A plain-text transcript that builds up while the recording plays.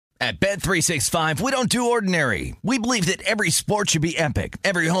At Bet365, we don't do ordinary. We believe that every sport should be epic.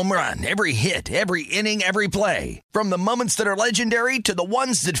 Every home run, every hit, every inning, every play. From the moments that are legendary to the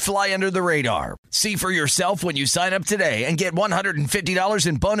ones that fly under the radar. See for yourself when you sign up today and get $150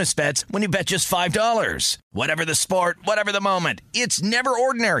 in bonus bets when you bet just $5. Whatever the sport, whatever the moment, it's never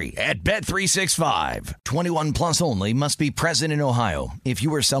ordinary at Bet365. 21 plus only. Must be present in Ohio. If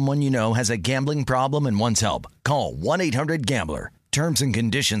you or someone you know has a gambling problem and wants help, call 1-800-GAMBLER. Terms and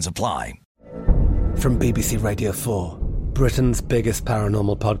conditions apply. From BBC Radio 4, Britain's biggest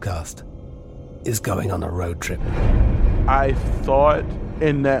paranormal podcast is going on a road trip. I thought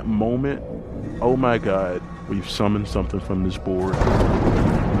in that moment, oh my God, we've summoned something from this board.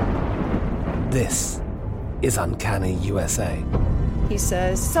 This is Uncanny USA. He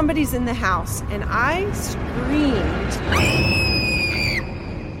says, somebody's in the house, and I screamed.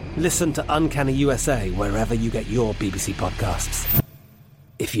 Listen to Uncanny USA wherever you get your BBC podcasts,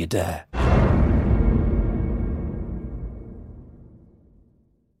 if you dare.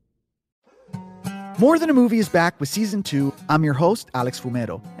 More Than a Movie is back with Season 2. I'm your host, Alex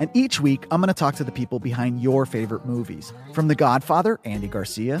Fumero, and each week I'm going to talk to the people behind your favorite movies. From The Godfather, Andy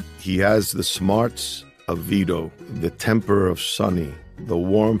Garcia. He has the smarts of Vito, the temper of Sonny, the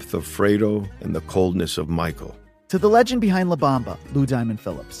warmth of Fredo, and the coldness of Michael. To the legend behind La Bamba, Lou Diamond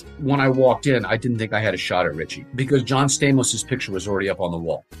Phillips. When I walked in, I didn't think I had a shot at Richie because John Stamos' picture was already up on the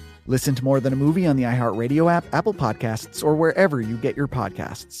wall. Listen to More Than a Movie on the iHeartRadio app, Apple Podcasts, or wherever you get your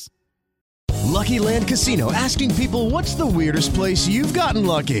podcasts. Lucky Land Casino, asking people, what's the weirdest place you've gotten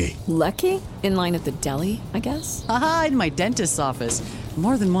lucky? Lucky? In line at the deli, I guess? Aha, in my dentist's office.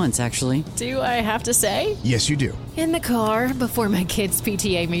 More than once, actually. Do I have to say? Yes, you do. In the car before my kids'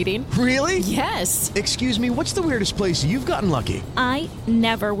 PTA meeting. Really? Yes. Excuse me, what's the weirdest place you've gotten lucky? I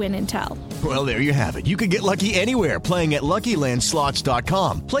never win and tell. Well, there you have it. You can get lucky anywhere, playing at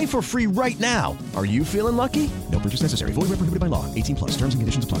LuckyLandSlots.com. Play for free right now. Are you feeling lucky? No purchase necessary. Void where prohibited by law. 18 plus. Terms and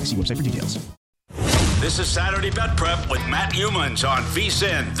conditions apply. See website for details. This is Saturday Bet Prep with Matt Humans on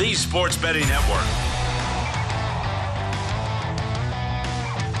VSiN, the Sports Betting Network.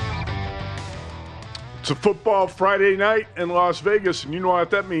 It's a football Friday night in Las Vegas, and you know what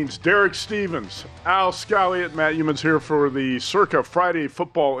that means. Derek Stevens, Al Scalia, Matt Humans here for the Circa Friday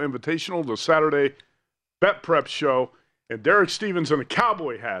Football Invitational, the Saturday Bet Prep Show. And Derek Stevens in a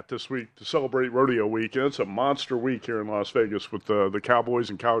cowboy hat this week to celebrate Rodeo Week. And it's a monster week here in Las Vegas with the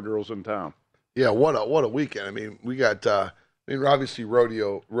cowboys and cowgirls in town. Yeah, what a weekend. I mean, we got, obviously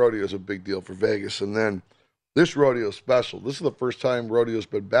rodeo is a big deal for Vegas. And then this rodeo is special. This is the first time rodeo's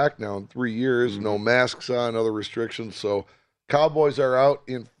been back now in 3 years. No masks on, other restrictions. So Cowboys are out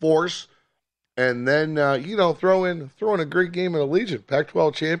in force. And then, throw in a great game at Allegiant.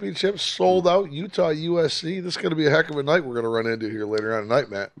 Pac-12 championship, sold out, Utah, USC. This is going to be a heck of a night we're going to run into here later on tonight,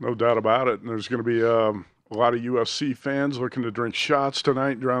 Matt. No doubt about it. And there's going to be a lot of USC fans looking to drink shots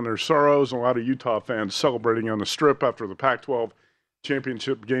tonight and drown their sorrows, and a lot of Utah fans celebrating on the Strip after the Pac-12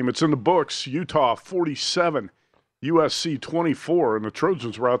 championship game. It's in the books. Utah 47, USC 24, and the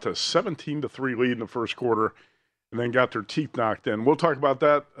Trojans were out to a 17-3 lead in the first quarter and then got their teeth knocked in. We'll talk about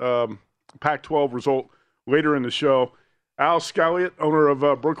that Pac-12 result later in the show. Al Scalia, owner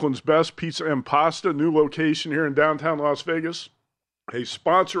of Brooklyn's Best Pizza and Pasta, new location here in downtown Las Vegas, a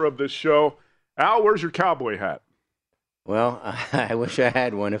sponsor of this show. Al, where's your cowboy hat? Well, I wish I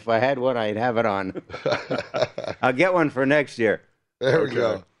had one. If I had one, I'd have it on. I'll get one for next year. There we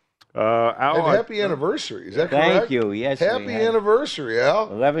go. Al, and happy anniversary. Is that correct? Thank you. Yes. Happy anniversary,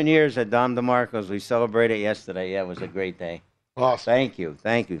 Al. 11 years at Dom DeMarco's. We celebrated yesterday. Yeah, it was a great day. Awesome. Thank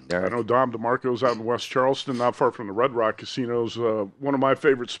you, Derek. I know Dom DeMarco's out in West Charleston, not far from the Red Rock Casinos. One of my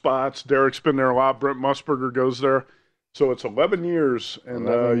favorite spots. Derek's been there a lot. Brent Musburger goes there. So it's 11 years, and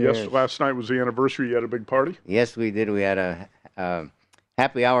last night was the anniversary. You had a big party? Yes, we did. We had a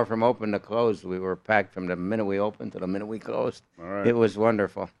happy hour from open to close. We were packed from the minute we opened to the minute we closed. All right. It was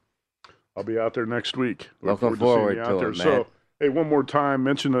wonderful. I'll be out there next week. Looking forward to it, man. So, hey, one more time,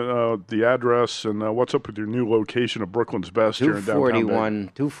 mention the address and what's up with your new location of Brooklyn's Best here in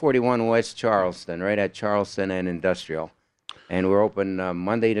downtown. 241 West Charleston, right at Charleston and Industrial. And we're open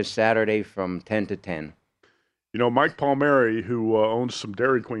Monday to Saturday from 10 to 10. You know, Mike Palmieri, who owns some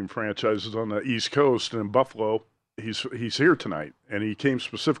Dairy Queen franchises on the East Coast and in Buffalo, he's here tonight, and he came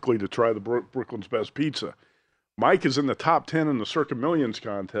specifically to try the Brooklyn's Best Pizza. Mike is in the top 10 in the Circa Millions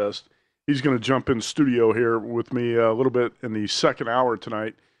contest. He's going to jump in studio here with me a little bit in the second hour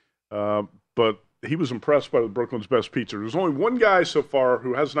tonight, but he was impressed by the Brooklyn's Best Pizza. There's only one guy so far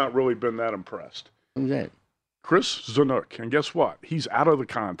who has not really been that impressed. Who's that? Chris Zanuck. And guess what? He's out of the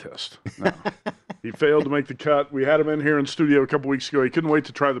contest now. He failed to make the cut. We had him in here in studio a couple weeks ago. He couldn't wait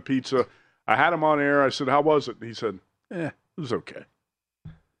to try the pizza. I had him on air. I said, how was it? And he said, it was okay.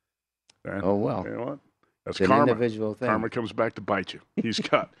 And oh, well. You know what? That's it's karma. An individual thing. Karma comes back to bite you. He's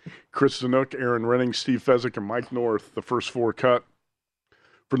cut. Chris Zanuck, Aaron Renning, Steve Fezzik, and Mike North, the first 4 cut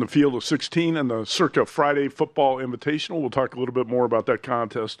from the field of 16 and the Circa Friday Football Invitational. We'll talk a little bit more about that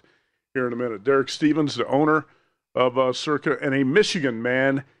contest here in a minute. Derek Stevens, the owner of Circa, and a Michigan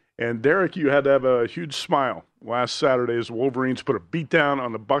man. And, Derek, you had to have a huge smile last Saturday as the Wolverines put a beatdown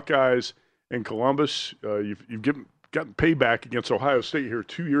on the Buckeyes in Columbus. You've gotten payback against Ohio State here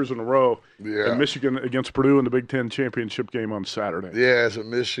 2 years in a row. Yeah. And Michigan against Purdue in the Big Ten championship game on Saturday. Yeah, as a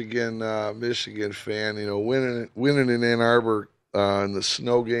Michigan fan, winning in Ann Arbor in the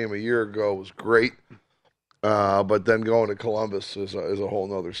snow game a year ago was great. But then going to Columbus is a whole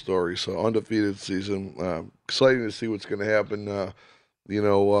nother story. So undefeated season. Exciting to see what's going to happen. Don't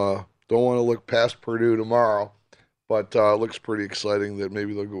want to look past Purdue tomorrow, but it looks pretty exciting that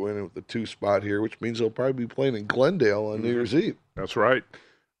maybe they'll go in with the 2 spot here, which means they'll probably be playing in Glendale on New Year's Eve. That's right.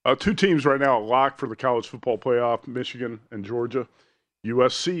 2 teams right now locked for the college football playoff, Michigan and Georgia.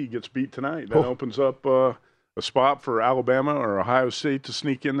 USC gets beat tonight. That opens up a spot for Alabama or Ohio State to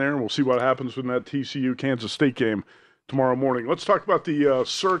sneak in there. We'll see what happens in that TCU-Kansas State game tomorrow morning. Let's talk about the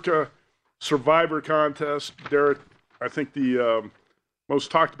Circa Survivor contest. Derek, I think the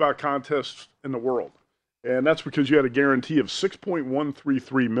most talked about contest in the world. And that's because you had a guarantee of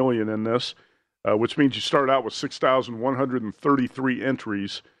 $6.133 million in this, which means you start out with 6,133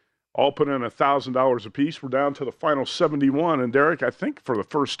 entries, all put in $1,000 apiece. We're down to the final 71. And, Derek, I think for the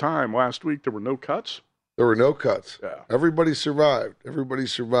first time last week there were no cuts. There were no cuts. Yeah. Everybody survived.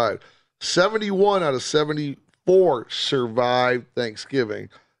 71 out of 74 survived Thanksgiving.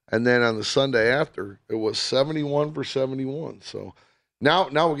 And then on the Sunday after, it was 71 for 71. So now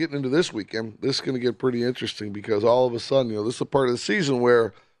we're getting into this weekend. This is going to get pretty interesting because all of a sudden, this is a part of the season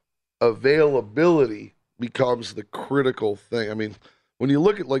where availability becomes the critical thing. I mean, when you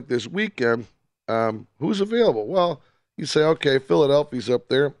look at like this weekend, who's available? Well, you say, okay, Philadelphia's up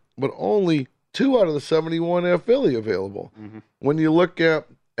there, but only 2 out of the 71 have Philly available. Mm-hmm. When you look at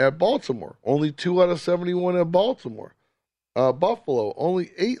Baltimore, only 2 out of 71 have Baltimore. Buffalo,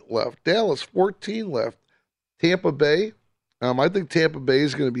 only 8 left. Dallas, 14 left. Tampa Bay, I think Tampa Bay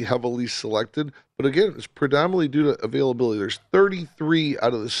is going to be heavily selected. But again, it's predominantly due to availability. There's 33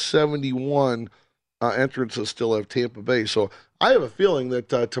 out of the 71 entrants that still have Tampa Bay. So I have a feeling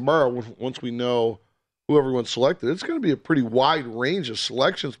that tomorrow, once we know who everyone's selected, it's going to be a pretty wide range of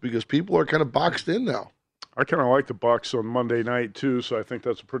selections because people are kind of boxed in now. I kind of like the Bucs on Monday night too, so I think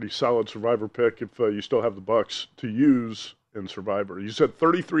that's a pretty solid Survivor pick if you still have the Bucs to use in Survivor. You said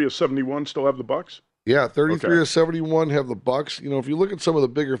 33 of 71 still have the Bucs? Yeah, 33 of 71 have the Bucs. If you look at some of the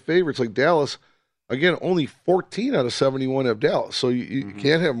bigger favorites like Dallas, again, only 14 out of 71 have Dallas, so you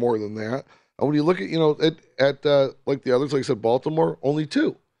can't have more than that. And when you look at like the others, like I said, Baltimore, only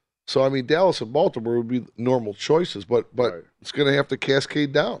 2. So, I mean, Dallas and Baltimore would be normal choices, but right. It's going to have to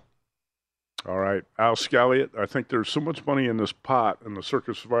cascade down. All right. Al Scalliot, I think there's so much money in this pot in the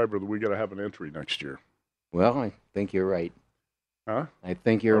Circus Survivor that we got to have an entry next year. Well, I think you're right. Huh? I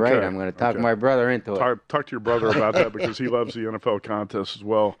think you're right. I'm going to talk my brother into it. Talk to your brother about that because he loves the NFL contest as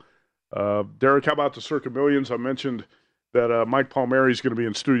well. Derek, how about the Circa Millions? I mentioned that Mike Palmieri is going to be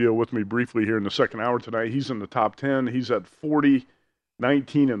in studio with me briefly here in the second hour tonight. He's in the top 10. He's at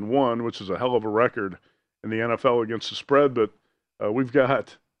 40-19-1, which is a hell of a record in the NFL against the spread. But we've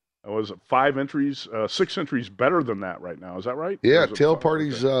got, 5 entries, 6 entries better than that right now. Is that right? Yeah, Tail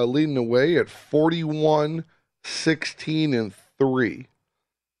Party's leading the way at 41-16-3.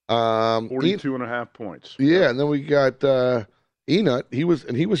 42.5 points. Yeah, and then we got Enut. He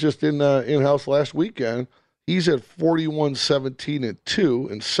was just in-house last weekend. He's at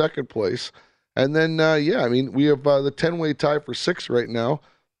 41-17-2 in second place. And then, we have the 10-way tie for 6 right now.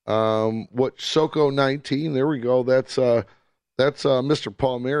 Soko 19, there we go. That's Mr.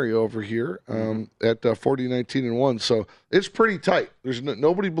 Palmieri over here at 40-19-1. So it's pretty tight. There's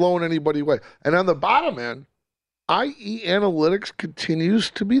nobody blowing anybody away. And on the bottom end, IE Analytics continues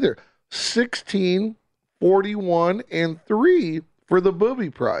to be there. 16, 41-3 for the Booby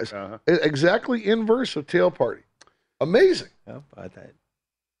Prize. Uh-huh. Exactly inverse of Tail Party. Amazing. How about that?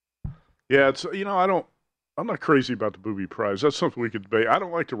 Yeah, it's I'm not crazy about the Booby Prize. That's something we could debate. I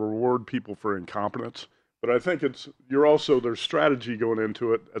don't like to reward people for incompetence, but I think there's strategy going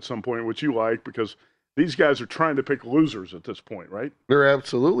into it at some point, which you like, because these guys are trying to pick losers at this point, right? They're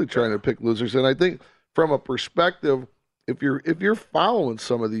absolutely trying to pick losers, and I think from a perspective, if you're following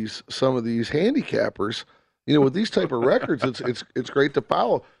some of these handicappers, with these type of records, it's great to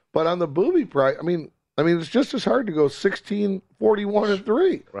follow. But on the booby price, I mean, it's just as hard to go 16, 41, and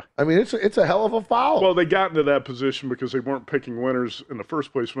 3. Right. I mean, it's a hell of a follow. Well, they got into that position because they weren't picking winners in the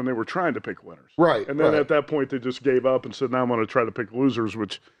first place when they were trying to pick winners. Right. And then at that point, they just gave up and said, now I'm going to try to pick losers,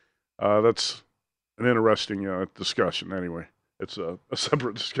 which that's an interesting discussion anyway. It's a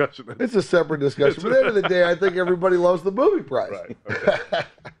separate discussion. It's a separate discussion. But at the end of the day, I think everybody loves the booby prize. Right. Okay.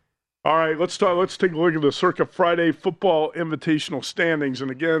 All right, let's take a look at the Circa Friday Football Invitational standings.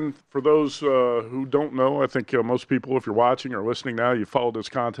 And again, for those who don't know, I think most people, if you're watching or listening now, you followed this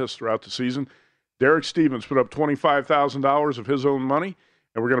contest throughout the season. Derek Stevens put up $25,000 of his own money,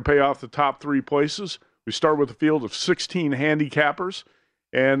 and we're going to pay off the top 3 places. We start with a field of 16 handicappers,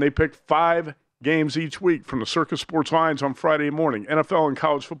 and they pick 5 games each week from the Circa Sports lines on Friday morning. NFL and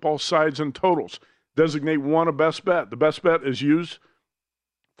college football sides and totals. Designate one a best bet. The best bet is used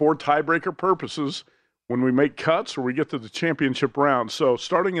for tiebreaker purposes when we make cuts or we get to the championship round. So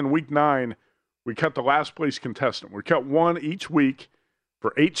starting in week 9, we cut the last place contestant. We cut one each week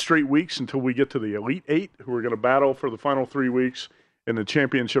for 8 straight weeks until we get to the Elite 8, who are going to battle for the final 3 weeks in the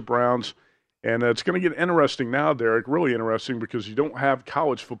championship rounds. And it's going to get interesting now, Derek, really interesting, because you don't have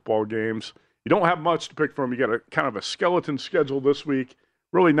college football games. You don't have much to pick from. You got a kind of a skeleton schedule this week,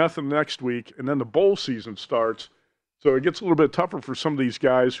 really nothing next week, and then the bowl season starts. So it gets a little bit tougher for some of these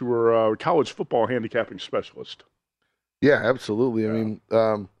guys who are college football handicapping specialists. Yeah, absolutely. I mean,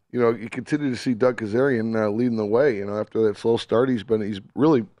 you continue to see Doug Kazarian leading the way. After that slow start, he's been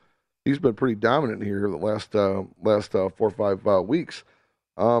pretty dominant here the last 4 or 5 weeks.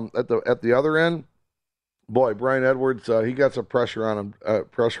 At the other end, boy, Brian Edwards, he got some pressure on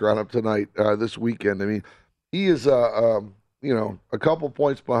him tonight, this weekend. I mean, he is a couple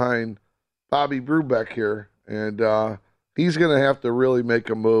points behind Bobby Brubeck here. And he's going to have to really make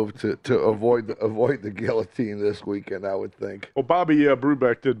a move to avoid the guillotine this weekend, I would think. Well, Bobby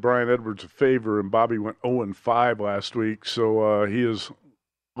Brubeck did Brian Edwards a favor, and Bobby went 0-5 last week. So he has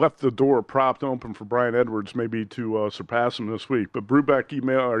left the door propped open for Brian Edwards maybe to surpass him this week. But Brubeck he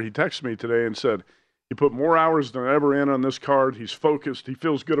texted me today and said he put more hours than ever in on this card. He's focused. He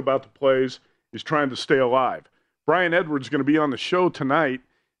feels good about the plays. He's trying to stay alive. Brian Edwards is going to be on the show tonight.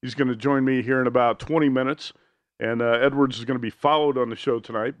 He's going to join me here in about 20 minutes. And Edwards is going to be followed on the show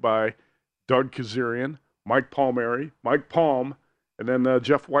tonight by Doug Kazarian, Mike Palmieri, Mike Palm, and then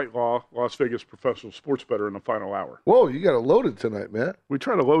Jeff Whitelaw, Las Vegas professional sports bettor in the final hour. Whoa, you got it loaded tonight, Matt. We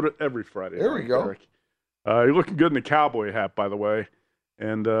try to load it every Friday. There we go. Eric. You're looking good in the cowboy hat, by the way.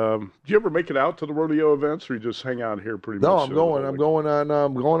 And do you ever make it out to the rodeo events, or you just hang out here pretty much? No, I'm going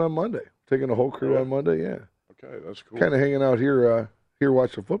on Monday. Taking the whole crew on Monday, yeah. Okay, that's cool. Kind of hanging out here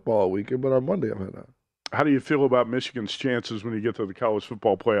watching football all weekend, but on Monday I'm heading out. How do you feel about Michigan's chances when you get to the college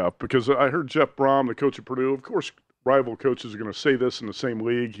football playoff? Because I heard Jeff Brom, the coach of Purdue, of course, rival coaches are going to say this in the same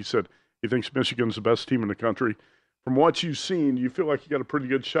league. He said he thinks Michigan's the best team in the country. From what you've seen, do you feel like you got a pretty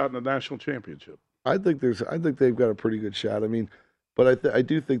good shot in the national championship? I think they've got a pretty good shot. I mean, but I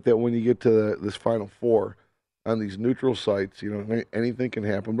do think that when you get to this Final Four on these neutral sites, anything can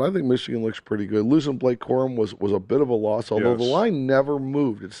happen. But I think Michigan looks pretty good. Losing Blake Corum was a bit of a loss, although the line never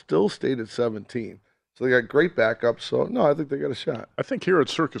moved. It still stayed at 17. So they got great backups. So, no, I think they got a shot. I think here at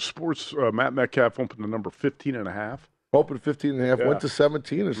Circa Sports, Matt Metcalf opened the number 15.5. Opened 15.5, went to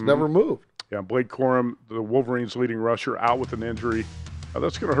 17. It's never moved. Yeah, Blake Corum, the Wolverines' leading rusher, out with an injury.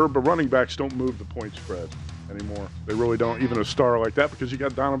 That's going to hurt, but running backs don't move the point spread anymore. They really don't, even a star like that, because you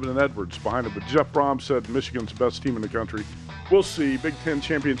got Donovan and Edwards behind him. But Jeff Brom said Michigan's the best team in the country. We'll see. Big Ten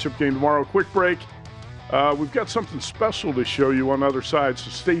championship game tomorrow. Quick break. We've got something special to show you on the other side, so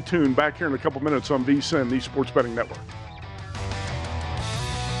stay tuned. Back here in a couple minutes on VSiN, the Sports Betting Network.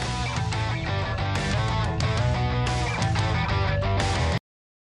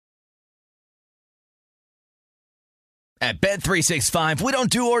 At Bet365, we don't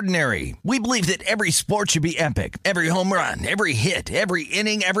do ordinary. We believe that every sport should be epic. Every home run, every hit, every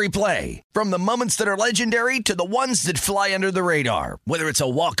inning, every play. From the moments that are legendary to the ones that fly under the radar. Whether it's a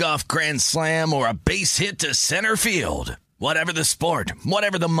walk-off grand slam or a base hit to center field. Whatever the sport,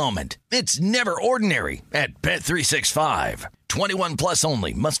 whatever the moment. It's never ordinary at Bet365. 21 plus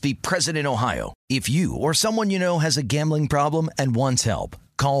only. Must be present in Ohio. If you or someone you know has a gambling problem and wants help,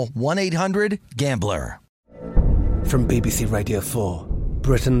 call 1-800-GAMBLER. From BBC Radio 4,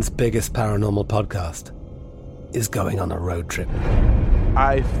 Britain's biggest paranormal podcast is going on a road trip.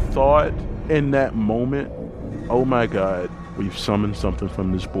 I thought in that moment, oh my God, we've summoned something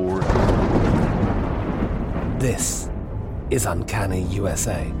from this board. This is Uncanny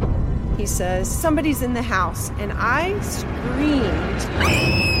USA. He says, somebody's in the house, and I screamed.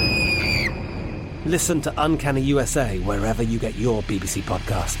 Listen to Uncanny USA wherever you get your BBC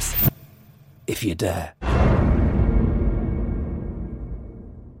podcasts, if you dare.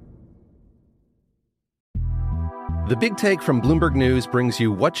 The Big Take from Bloomberg News brings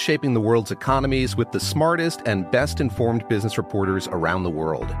you what's shaping the world's economies with the smartest and best-informed business reporters around the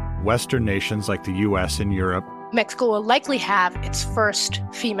world. Western nations like the U.S. and Europe. Mexico will likely have its first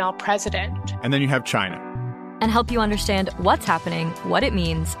female president. And then you have China. And help you understand what's happening, what it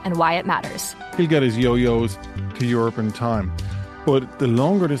means, and why it matters. He'll get his yo-yos to Europe in time. But the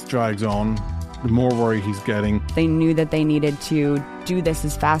longer this drags on, the more worry he's getting. They knew that they needed to do this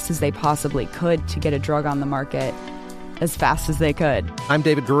as fast as they possibly could to get a drug on the market as fast as they could. I'm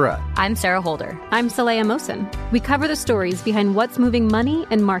David Gura. I'm Sarah Holder. I'm Saleha Mohsen. We cover the stories behind what's moving money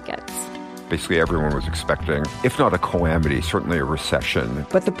and markets. Basically, everyone was expecting, if not a calamity, certainly a recession.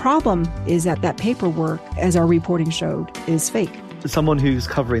 But the problem is that paperwork, as our reporting showed, is fake. As someone who's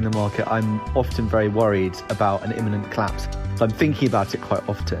covering the market, I'm often very worried about an imminent collapse. So I'm thinking about it quite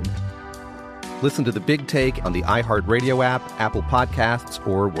often. Listen to The Big Take on the iHeartRadio app, Apple Podcasts,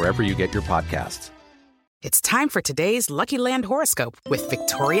 or wherever you get your podcasts. It's time for today's Lucky Land horoscope with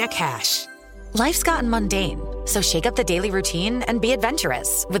Victoria Cash. Life's gotten mundane, so shake up the daily routine and be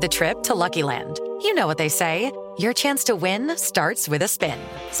adventurous with a trip to Lucky Land. You know what they say, your chance to win starts with a spin.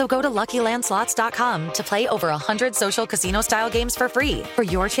 So go to LuckyLandSlots.com to play over 100 social casino-style games for free for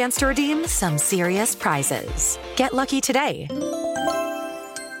your chance to redeem some serious prizes. Get lucky today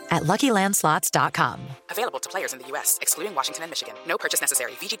at LuckyLandSlots.com. Available to players in the U.S., excluding Washington and Michigan. No purchase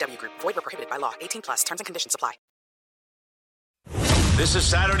necessary. VGW Group. Void where prohibited by law. 18+. Terms and conditions apply. This is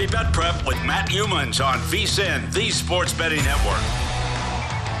Saturday Bet Prep with Matt Youmans on VSiN, the Sports Betting Network.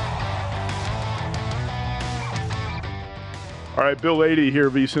 All right, Bill 80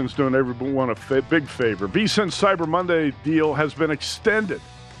 here. VSiN's doing everyone a big favor. VSiN Cyber Monday deal has been extended.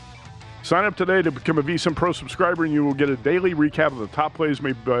 Sign up today to become a VSiN Pro subscriber, and you will get a daily recap of the top plays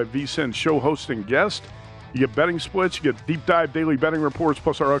made by VSiN show host and guest. You get betting splits, you get deep dive daily betting reports,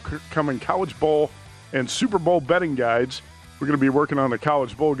 plus our upcoming College Bowl and Super Bowl betting guides. We're going to be working on the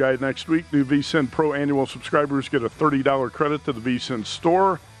College Bowl guide next week. New VSiN Pro annual subscribers get a $30 credit to the VSiN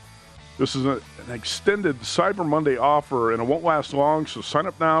store. This is an extended Cyber Monday offer, and it won't last long, so sign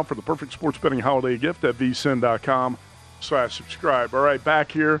up now for the perfect sports betting holiday gift at vsin.com/subscribe. All right,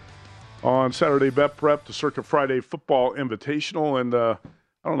 back here on Saturday Bet Prep, the Circa Friday Football Invitational, and I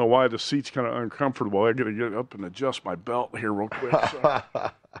don't know why the seat's kind of uncomfortable. I got to get up and adjust my belt here real quick. So.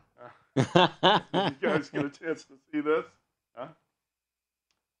 You guys get a chance to see this? Huh?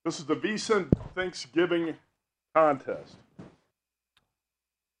 This is the VSiN Thanksgiving contest.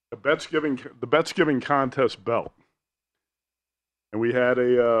 The Betsgiving contest belt. And we had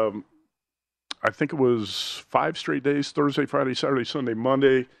I think it was 5 straight days, Thursday, Friday, Saturday, Sunday,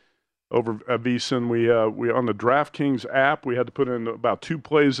 Monday, over at VSiN. We on the DraftKings app, we had to put in about 2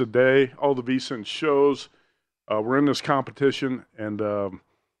 plays a day. All the VSiN shows were in this competition, and I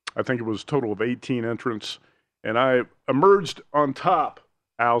think it was a total of 18 entrants. And I emerged on top,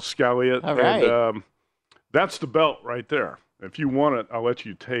 Al Scalia. All right. And that's the belt right there. If you want it, I'll let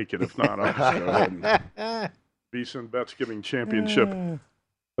you take it. If not, I'll just go ahead and VSiN Betsgiving Championship.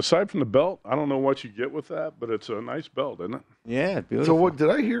 Aside from the belt, I don't know what you get with that, but it's a nice belt, isn't it? Yeah, beautiful. So, what did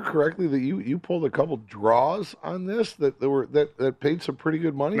I hear correctly that you pulled a couple draws on this that paid some pretty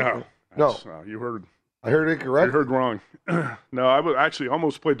good money? No, you heard. I heard it correct. You heard wrong. No, I was actually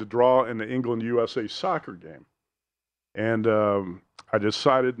almost played the draw in the England-USA soccer game, and I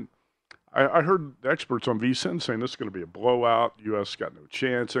decided. I heard experts on VSiN saying this is going to be a blowout. U.S. got no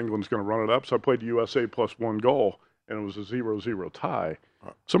chance. England's going to run it up. So I played the USA plus 1 goal, and it was a 0-0 tie.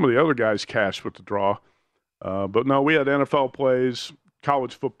 Some of the other guys cashed with the draw. But no, we had NFL plays,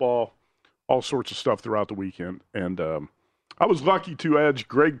 college football, all sorts of stuff throughout the weekend. And I was lucky to edge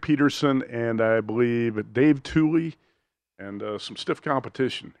Greg Peterson and I believe Dave Tooley and some stiff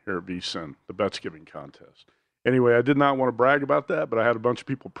competition here at VSiN, the Betsgiving contest. Anyway, I did not want to brag about that, but I had a bunch of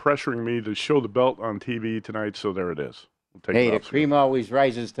people pressuring me to show the belt on TV tonight, so there it is. Hey, the cream always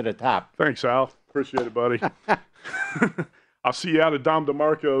rises to the top. Thanks, Al. Appreciate it, buddy. I'll see you out at Dom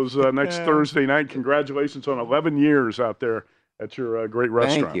DeMarco's next Thursday night. Congratulations on 11 years out there at your great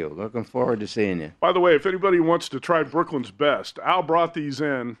restaurant. Thank you. Looking forward to seeing you. By the way, if anybody wants to try Brooklyn's Best, Al brought these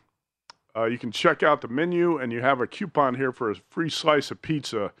in. You can check out the menu, and you have a coupon here for a free slice of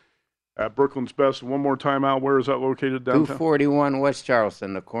pizza at Brooklyn's Best. One more time, Al, where is that located downtown? 241 West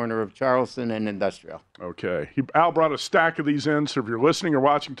Charleston, the corner of Charleston and Industrial. Okay. Al brought a stack of these in, so if you're listening or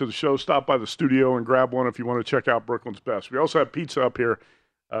watching to the show, stop by the studio and grab one if you want to check out Brooklyn's Best. We also have pizza up here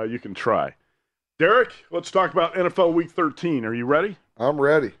you can try. Derek, let's talk about NFL Week 13. Are you ready? I'm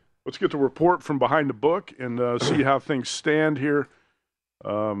ready. Let's get the report from behind the book and see how things stand here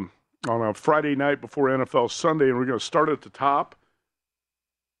on a Friday night before NFL Sunday. And we're going to start at the top.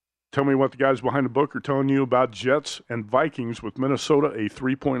 Tell me what the guys behind the book are telling you about Jets and Vikings with Minnesota a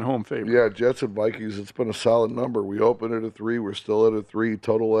 3-point home favorite. Yeah, Jets and Vikings, it's been a solid number. We opened at a 3. We're still at a 3.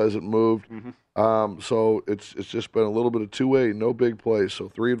 Total hasn't moved. So it's just been a little bit of two-way, no big plays. So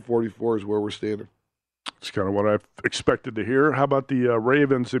 3 and 44 is where we're standing. It's kind of what I've expected to hear. How about the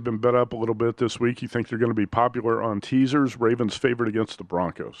Ravens? They've been bet up a little bit this week. You think they're going to be popular on teasers? Ravens favored against the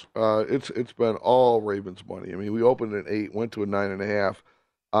Broncos. It's been all Ravens money. I mean, we opened at 8, went to a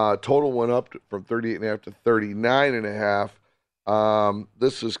 9.5. Total went up from 38.5 to 39.5.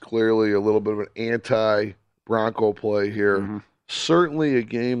 This is clearly a little bit of an anti-Bronco play here. Certainly a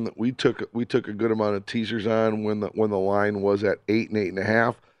game that we took a good amount of teasers on when the line was at 8 and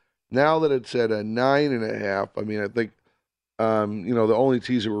 8.5. Now that it's at a 9.5, I mean, I think the only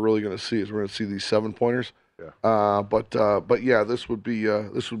teaser we're really going to see is we're going to see these 7-pointers. Yeah. But yeah, this would be a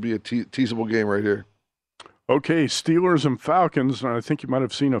teasable game right here. Okay, Steelers and Falcons, and I think you might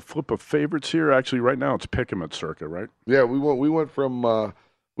have seen a flip of favorites here. Actually, right now it's Pick'em at Circa, right? Yeah, we went from Atlanta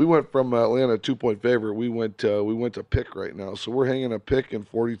 2-point favorite. We went to pick right now, so we're hanging a pick in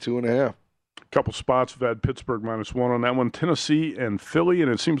 42.5. Couple spots. We've had Pittsburgh -1 on that one. Tennessee and Philly,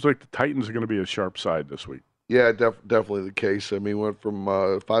 and it seems like the Titans are going to be a sharp side this week. Yeah, definitely the case. I mean, went from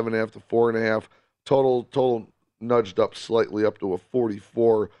 5.5 to 4.5. Total nudged up slightly up to a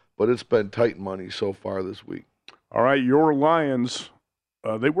 44, but it's been tight money so far this week. All right, your Lions,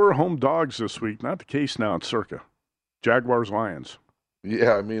 they were home dogs this week. Not the case now at Circa. Jaguars-Lions.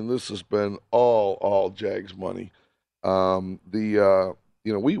 Yeah, I mean, this has been all Jags money.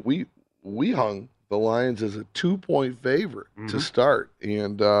 We hung the Lions as a 2-point favorite to start,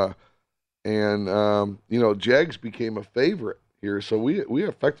 and Jags became a favorite here, so we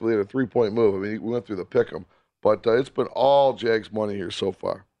effectively had a 3-point move. I mean, we went through the pick'em, but it's been all Jags money here so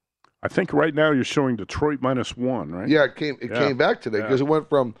far. I think right now you're showing Detroit -1, right? Yeah, it came back today because it went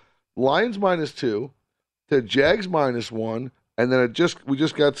from Lions -2 to Jags -1, and then we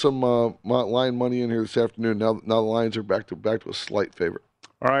just got some line money in here this afternoon. Now the Lions are back to a slight favorite.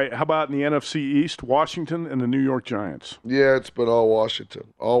 All right, how about in the NFC East, Washington and the New York Giants? Yeah, it's been all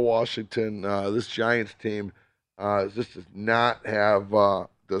Washington. All Washington. This Giants team just does not have the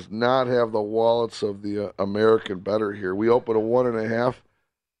wallets of the American bettor here. We opened a 1.5,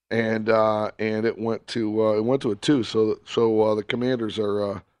 and it went to a 2. So the Commanders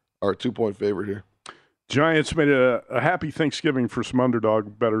are 2-point favorite here. Giants made a happy Thanksgiving for some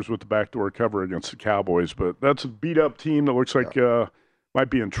underdog bettors with the backdoor cover against the Cowboys, but that's a beat-up team that looks like might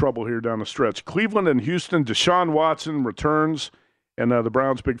be in trouble here down the stretch. Cleveland and Houston, Deshaun Watson returns, and the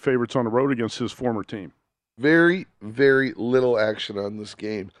Browns big favorites on the road against his former team. Very, very little action on this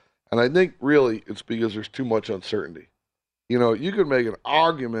game, and I think really it's because there's too much uncertainty. You know, you could make an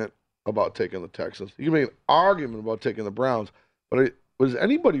argument about taking the Texans. You can make an argument about taking the Browns, but was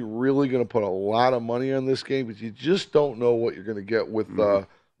anybody really going to put a lot of money on this game? Because you just don't know what you're going to get with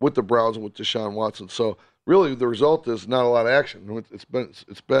the Browns and with Deshaun Watson. So really, the result is not a lot of action.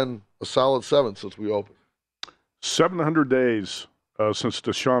 It's been a solid 7 since we opened. 700 days since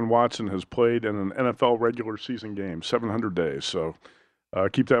Deshaun Watson has played in an NFL regular season game. 700 days. So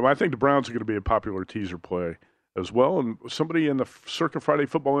keep that. I think the Browns are going to be a popular teaser play as well. And somebody in the Circa Friday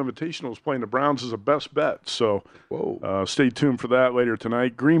Football Invitational is playing the Browns as a best bet. So stay tuned for that later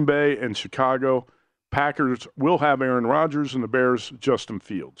tonight. Green Bay and Chicago. Packers will have Aaron Rodgers, and the Bears, Justin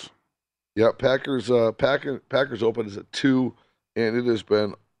Fields. Yeah, Packers open is at 2, and it has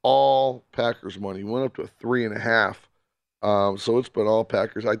been all Packers money. Went up to a 3.5, so it's been all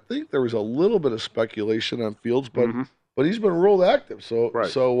Packers. I think there was a little bit of speculation on Fields, but he's been ruled active. So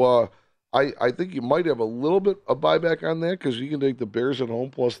I think you might have a little bit of buyback on that because you can take the Bears at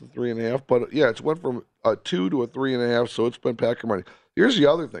home plus the 3.5. But yeah, it's went from a 2 to a 3.5, so it's been Packer money. Here's the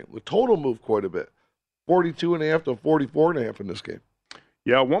other thing: the total moved quite a bit, 42.5 to 44.5 in this game.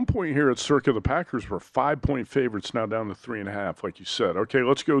 Yeah, at one point here at Circa, the Packers were 5-point favorites, now down to 3.5, like you said. Okay,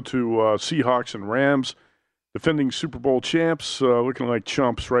 let's go to Seahawks and Rams, defending Super Bowl champs, looking like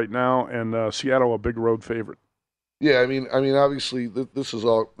chumps right now, and Seattle a big road favorite. Yeah, I mean, obviously this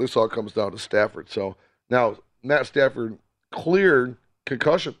all comes down to Stafford. So now Matt Stafford cleared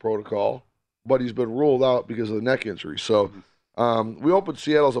concussion protocol, but he's been ruled out because of the neck injury. So we opened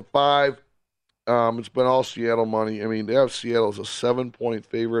Seattle as a 5. It's been all Seattle money. I mean, they have Seattle as a 7-point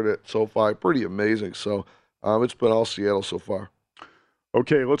favorite at SoFi. Pretty amazing. So it's been all Seattle so far.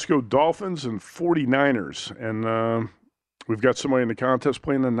 Okay, let's go Dolphins and 49ers. And we've got somebody in the contest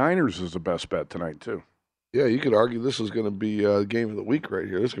playing the Niners as the best bet tonight, too. Yeah, you could argue this is going to be the game of the week right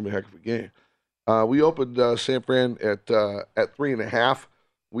here. This is going to be a heck of a game. We opened San Fran at 3.5.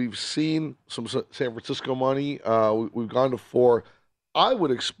 We've seen some San Francisco money. We've gone to 4. I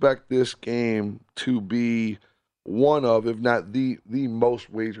would expect this game to be one of, if not the most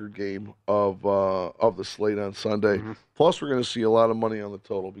wagered game of the slate on Sunday. Mm-hmm. Plus, we're going to see a lot of money on the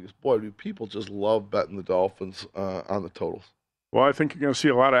total because, boy, do people just love betting the Dolphins on the totals. Well, I think you're going to see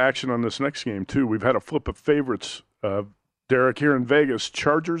a lot of action on this next game, too. We've had a flip of favorites, Derek, here in Vegas,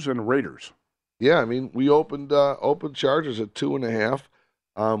 Chargers and Raiders. Yeah, I mean, we opened Chargers at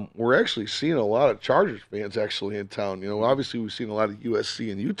 2.5. We're actually seeing a lot of Chargers fans actually in town. You know, obviously we've seen a lot of USC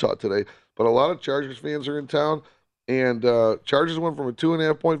and Utah today, but a lot of Chargers fans are in town. And Chargers went from a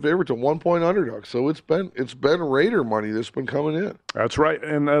 2.5-point favorite to 1-point underdog. So it's been Raider money that's been coming in. That's right,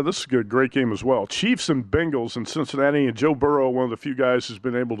 and this is a great game as well. Chiefs and Bengals in Cincinnati, and Joe Burrow, one of the few guys who's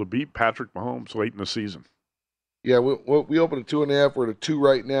been able to beat Patrick Mahomes late in the season. Yeah, we opened at 2.5. We're at a 2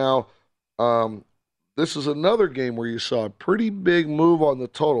 right now. This is another game where you saw a pretty big move on the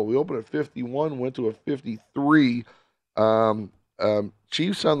total. We opened at 51, went to a 53.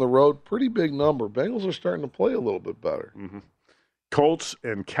 Chiefs on the road, pretty big number. Bengals are starting to play a little bit better. Mm-hmm. Colts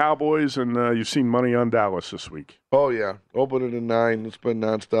and Cowboys, and you've seen money on Dallas this week. Oh, yeah. Opened at a 9. It's been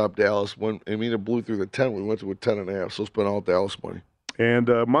nonstop Dallas. It blew through the 10. We went to a 10.5, so it's been all Dallas money. And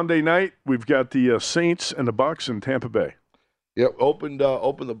Monday night, we've got the Saints and the Bucs in Tampa Bay. Yep, opened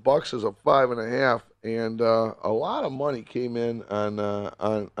the Bucs as a 5.5, and a lot of money came in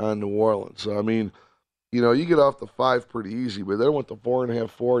on New Orleans. So, I mean, you know, you get off the 5 pretty easy, but they went to 4.5,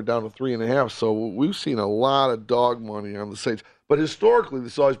 4 down to 3.5. So we've seen a lot of dog money on the Saints. But historically,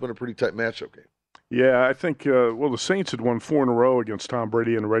 this has always been a pretty tight matchup game. Yeah, I think the Saints had won 4 in a row against Tom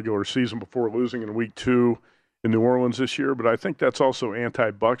Brady in the regular season before losing in Week 2 in New Orleans this year. But I think that's also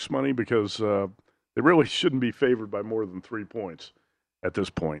anti-Bucs money because they really shouldn't be favored by more than 3 points at this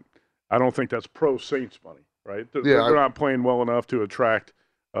point. I don't think that's pro-Saints money, right? They're not playing well enough to attract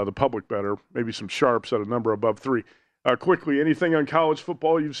the public better, maybe some sharps at a number above 3. Quickly, anything on college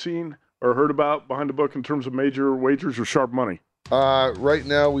football you've seen or heard about behind the book in terms of major wagers or sharp money? Right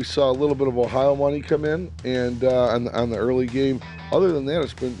now, we saw a little bit of Ohio money come in, and on the early game. Other than that,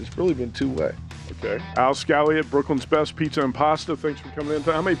 it's really been two-way. Okay. Al Scalliott, Brooklyn's Best Pizza and Pasta. Thanks for coming in.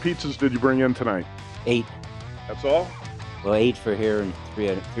 How many pizzas did you bring in tonight? 8. That's all? Well, 8 for here and 3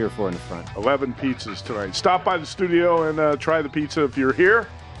 or 4 in the front. 11 pizzas tonight. Stop by the studio and try the pizza if you're here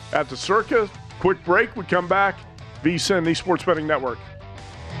at the Circa. Quick break. We come back. VSiN, the Sports Betting Network.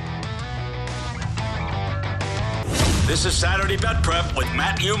 This is Saturday Bet Prep with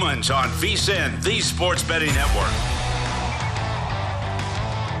Matt Youmans on VSiN, the Sports Betting Network.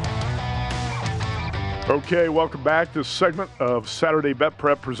 Okay, welcome back. This segment of Saturday Bet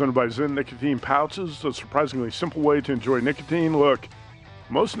Prep presented by Zyn Nicotine Pouches, a surprisingly simple way to enjoy nicotine. Look,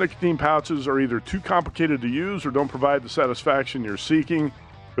 most nicotine pouches are either too complicated to use or don't provide the satisfaction you're seeking,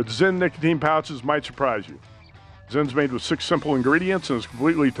 but Zyn Nicotine Pouches might surprise you. Zyn's made with 6 simple ingredients and is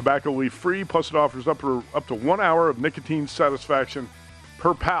completely tobacco leaf free, plus it offers up to 1 hour of nicotine satisfaction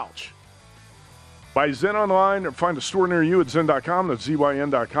per pouch. Buy Zyn online or find a store near you at Zyn.com. That's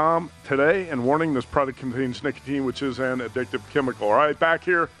ZYN.com today. And warning, this product contains nicotine, which is an addictive chemical. All right, back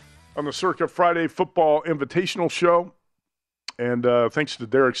here on the Circa Friday Football Invitational Show. And thanks to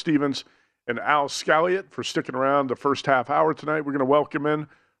Derek Stevens and Al Scalliott for sticking around the first half hour tonight. We're going to welcome in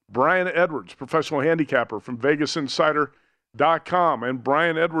Brian Edwards, professional handicapper from VegasInsider.com. And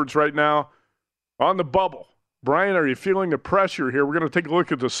Brian Edwards right now on the bubble. Brian, are you feeling the pressure here? We're going to take a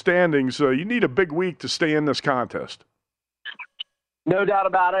look at the standings. You need a big week to stay in this contest. No doubt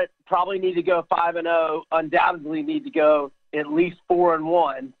about it. Probably need to go 5-0. Undoubtedly need to go at least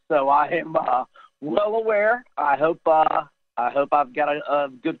 4-1. So I am well aware. I hope I've got a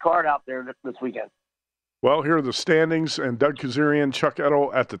good card out there this weekend. Well, here are the standings, and Doug Kazarian, Chuck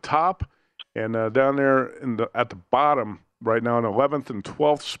Edel at the top, and down there at the bottom right now in 11th and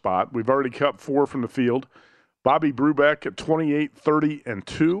 12th spot. We've already cut 4 from the field. Bobby Brubeck at 28, 30, and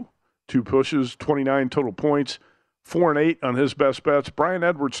 2. 2 pushes, 29 total points, 4 and 8 on his best bets. Brian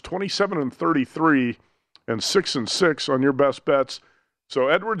Edwards, 27 and 33, and 6 and 6 on your best bets. So,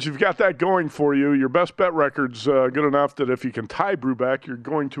 Edwards, you've got that going for you. Your best bet record's good enough that if you can tie Brubeck, you're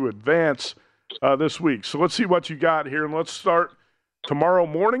going to advance this week. So let's see what you got here, and let's start tomorrow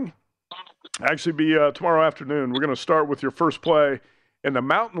morning. Actually, be tomorrow afternoon. We're going to start with your first play in the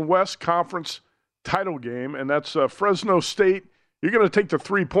Mountain West Conference title game, and that's Fresno State. You're going to take the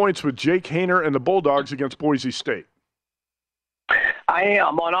 3 points with Jake Haener and the Bulldogs against Boise State. I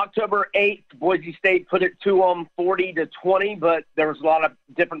am. On October 8th, Boise State put it to them 40-20, but there was a lot of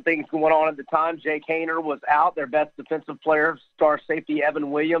different things going on at the time. Jake Haener was out, their best defensive player. Star safety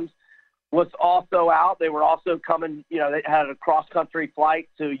Evan Williams was also out. They were also coming, they had a cross-country flight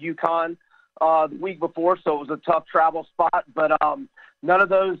to UConn the week before, so it was a tough travel spot. But none of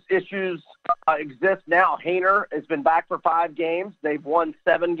those issues exist now. Haener has been back for 5 games. They've won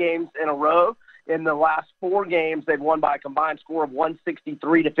 7 games in a row. In the last 4 games, they've won by a combined score of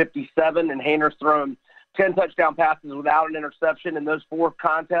 163-57, and Haener's thrown 10 touchdown passes without an interception in those 4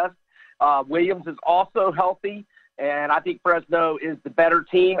 contests. Williams is also healthy, and I think Fresno is the better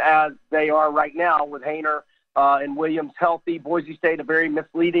team as they are right now with Haener and Williams healthy. Boise State, a very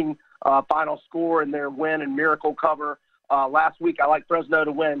misleading final score in their win and miracle cover last week. I like Fresno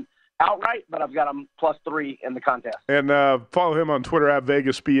to win outright, but I've got them +3 in the contest. And follow him on Twitter at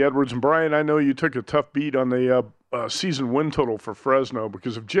VegasBEdwards. And Brian, I know you took a tough beat on the season win total for Fresno,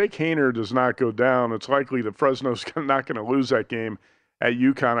 because if Jake Haener does not go down, it's likely that Fresno's not going to lose that game at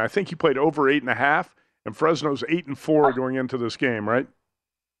UConn. I think he played over 8.5, and Fresno's 8-4 going into this game, right?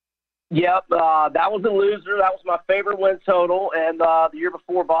 Yep, that was a loser. That was my favorite win total. And the year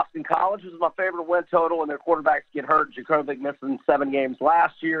before, Boston College was my favorite win total, and their quarterbacks get hurt. Djokovic missing 7 games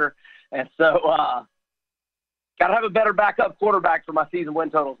last year. And so got to have a better backup quarterback for my season win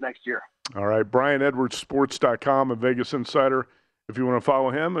totals next year. All right, BrianEdwardsSports.com and Vegas Insider if you want to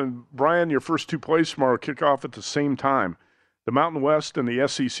follow him. And, Brian, your first 2 plays tomorrow kick off at the same time, the Mountain West and the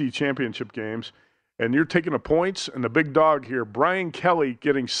SEC championship games. And you're taking the points and the big dog here, Brian Kelly,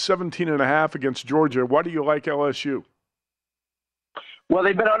 getting 17.5 against Georgia. Why do you like LSU? Well,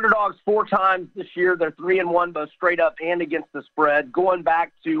 they've been underdogs 4 times this year. They're 3-1, both straight up and against the spread. Going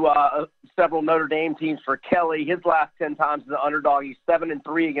back to several Notre Dame teams for Kelly, his last 10 times as an underdog, he's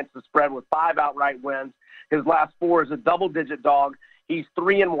 7-3 against the spread with 5 outright wins. His last 4 is a double-digit dog. He's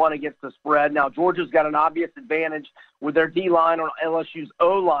 3-1 against the spread. Now, Georgia's got an obvious advantage with their D-line on LSU's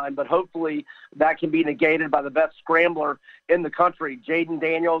O-line, but hopefully that can be negated by the best scrambler in the country. Jaden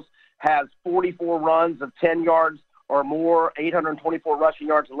Daniels has 44 runs of 10 yards or more, 824 rushing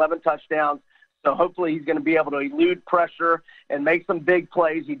yards, 11 touchdowns. So hopefully he's going to be able to elude pressure and make some big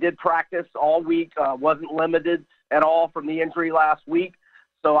plays. He did practice all week, wasn't limited at all from the injury last week.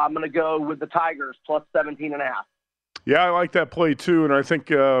 So I'm going to go with the Tigers plus 17.5. Yeah, I like that play too, and I think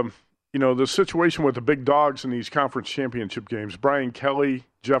the situation with the big dogs in these conference championship games, Brian Kelly,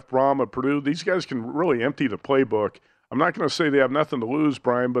 Jeff Brom at Purdue, these guys can really empty the playbook. I'm not going to say they have nothing to lose,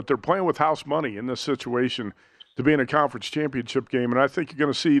 Brian, but they're playing with house money in this situation to be in a conference championship game, and I think you're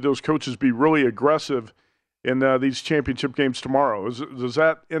going to see those coaches be really aggressive in these championship games tomorrow. Does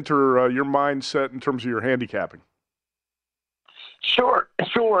that enter your mindset in terms of your handicapping? Sure.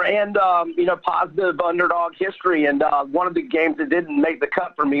 And, positive underdog history. And one of the games that didn't make the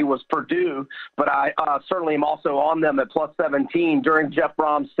cut for me was Purdue, but I certainly am also on them at plus 17 during Jeff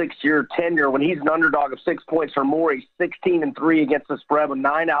Brom's 6-year tenure. When he's an underdog of 6 points or more, he's 16-3 against the spread with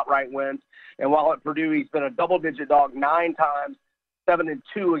 9 outright wins. And while at Purdue, he's been a double-digit dog 9 times,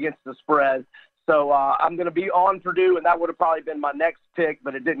 7-2 against the spread. So I'm going to be on Purdue, and that would have probably been my next pick,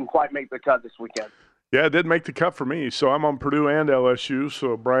 but it didn't quite make the cut this weekend. Yeah, it did make the cut for me. So I'm on Purdue and LSU.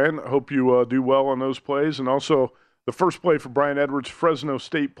 So, Brian, hope you do well on those plays. And also the first play for Brian Edwards, Fresno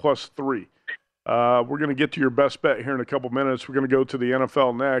State +3. We're going to get to your best bet here in a couple minutes. We're going to go to the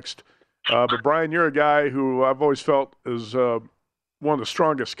NFL next. But, Brian, you're a guy who I've always felt is one of the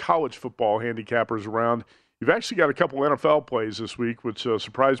strongest college football handicappers around. You've actually got a couple NFL plays this week, which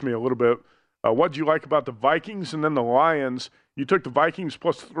surprised me a little bit. What did you like about the Vikings and then the Lions? You took the Vikings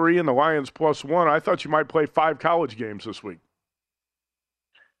 +3 and the Lions +1. I thought you might play 5 college games this week.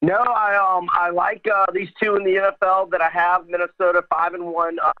 No, I like these 2 in the NFL that I have. Minnesota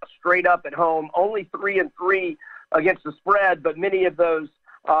 5-1 straight up at home. Only 3-3 against the spread, but many of those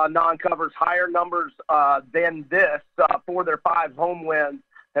non-covers, higher numbers than this for their 5 home wins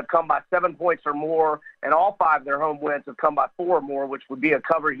have come by 7 points or more, and all 5 of their home wins have come by 4 or more, which would be a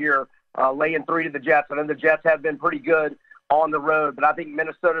cover here, laying 3 to the Jets. I know the Jets have been pretty good on the road, but I think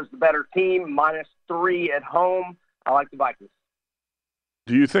Minnesota's the better team, -3 at home. I like the Vikings.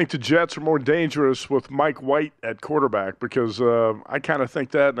 Do you think the Jets are more dangerous with Mike White at quarterback? Because I kind of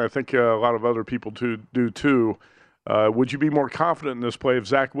think that, and I think a lot of other people do too. Would you be more confident in this play if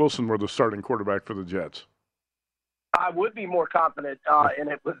Zach Wilson were the starting quarterback for the Jets? I would be more confident in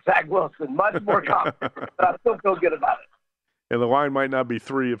it with Zach Wilson, much more confident, but I still feel good about it. And the line might not be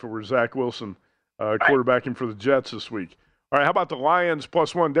 3 if it were Zach Wilson quarterbacking for the Jets this week. All right, how about the Lions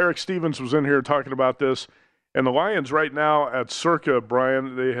 +1? Derek Stevens was in here talking about this. And the Lions right now at circa,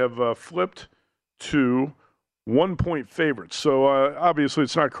 Brian, they have flipped to 1-point favorites. So obviously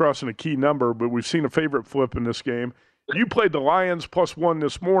it's not crossing a key number, but we've seen a favorite flip in this game. You played the Lions +1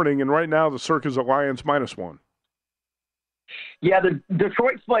 this morning, and right now the circa's at Lions -1. Yeah, the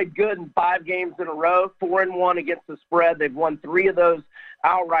Detroit's played good in 5 games in a row, 4-1 against the spread. They've won 3 of those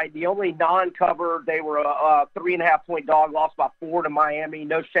outright. The only non-cover, they were a 3.5-point dog, lost by 4 to Miami.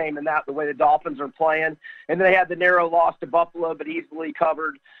 No shame in that, the way the Dolphins are playing. And then they had the narrow loss to Buffalo, but easily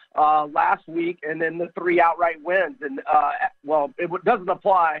covered last week. And then the 3 outright wins. And, it doesn't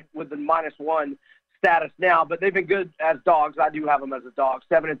apply with the -1 status now, but they've been good as dogs. I do have them as a dog.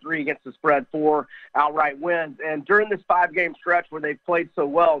 7-3 against the spread, 4 outright wins. And during this 5-game stretch where they've played so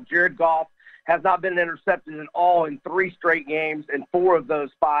well, Jared Goff has not been intercepted at all in 3 straight games, and 4 of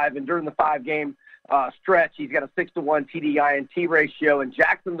those 5. And during the 5-game stretch, he's got a 6-to-1 TD-INT ratio. And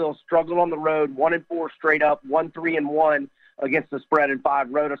Jacksonville struggled on the road, 1-4 straight up, 1-3-1 against the spread in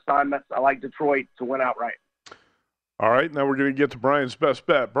 5 road assignments. I like Detroit to win outright. All right, now we're going to get to Brian's best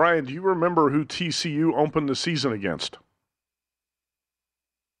bet. Brian, do you remember who TCU opened the season against?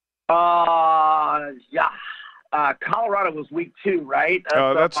 Colorado was week 2, right?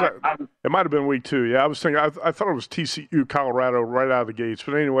 It might have been week 2. Yeah, I was thinking. I thought it was TCU Colorado right out of the gates.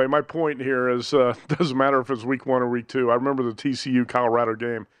 But anyway, my point here is doesn't matter if it's week 1 or week 2. I remember the TCU Colorado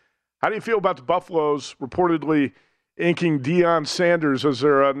game. How do you feel about the Buffaloes reportedly inking Deion Sanders as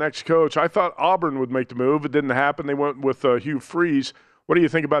their next coach? I thought Auburn would make the move. It didn't happen. They went with Hugh Freeze. What do you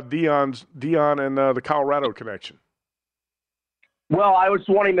think about Deion and the Colorado connection? Well, I just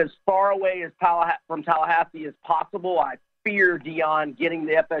want him as far away as from Tallahassee as possible. I fear Deion getting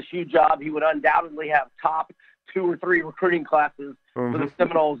the FSU job. He would undoubtedly have top 2 or 3 recruiting classes for the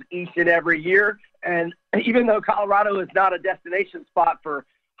Seminoles each and every year. And even though Colorado is not a destination spot for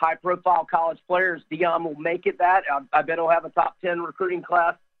high-profile college players, Deion will make it that. I bet he'll have a top 10 recruiting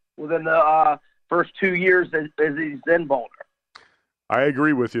class within the first 2 years as he's in Boulder. I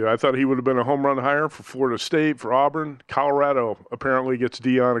agree with you. I thought he would have been a home run hire for Florida State, for Auburn. Colorado apparently gets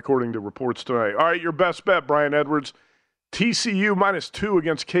Deion, according to reports tonight. All right, your best bet, Brian Edwards. TCU -2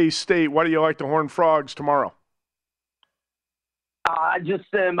 against K-State. Why do you like the Horned Frogs tomorrow? I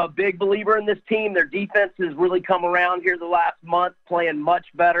just am a big believer in this team. Their defense has really come around here the last month, playing much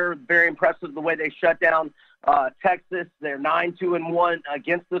better. Very impressive the way they shut down Texas. They're 9-2-1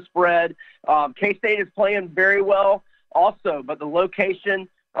 against the spread. K-State is playing very well also, but the location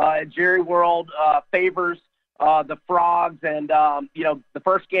at Jerry World favors the Frogs. And, the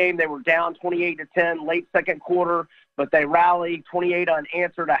first game they were down 28-10 late second quarter, but they rallied 28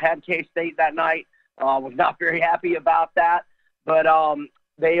 unanswered. I had K-State that night. Was not very happy about that. But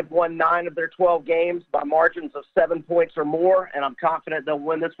they have won 9 of their 12 games by margins of 7 points or more, and I'm confident they'll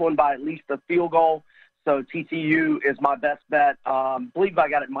win this one by at least a field goal. So TCU is my best bet. I believe I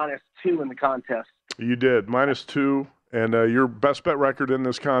got it -2 in the contest. You did, -2. And your best bet record in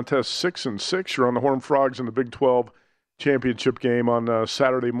this contest, 6-6. You're on the Horned Frogs in the Big 12 championship game on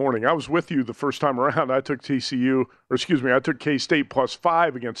Saturday morning. I was with you the first time around. I took I took K-State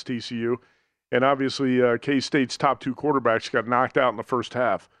 +5 against TCU. And obviously, K-State's top 2 quarterbacks got knocked out in the first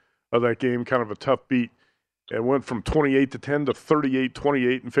half of that game. Kind of a tough beat. It went from 28-10 to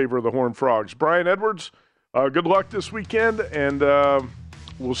 38-28 in favor of the Horned Frogs. Brian Edwards, good luck this weekend, and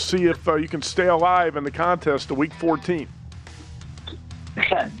we'll see if you can stay alive in the contest to Week 14.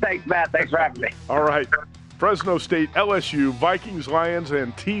 Thanks, Matt. Thanks for having me. All right. Fresno State, LSU, Vikings, Lions,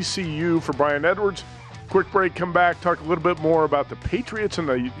 and TCU for Brian Edwards. Quick break, come back, talk a little bit more about the Patriots and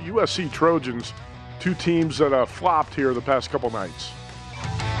the USC Trojans, 2 teams that flopped here the past couple nights.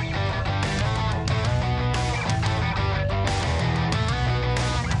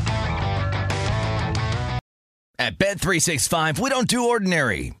 At Bet365, we don't do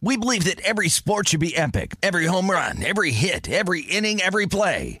ordinary. We believe that every sport should be epic. Every home run, every hit, every inning, every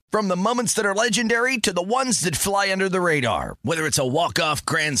play. From the moments that are legendary to the ones that fly under the radar. Whether it's a walk-off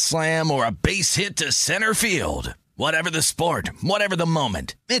grand slam or a base hit to center field. Whatever the sport, whatever the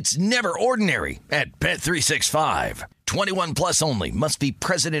moment. It's never ordinary at Bet365. 21 plus only. Must be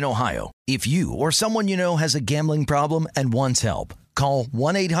present in Ohio. If you or someone you know has a gambling problem and wants help, call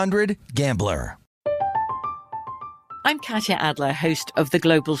 1-800-GAMBLER. I'm Katya Adler, host of The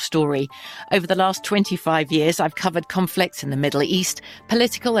Global Story. Over the last 25 years, I've covered conflicts in the Middle East,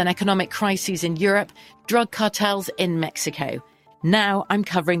 political and economic crises in Europe, drug cartels in Mexico. Now I'm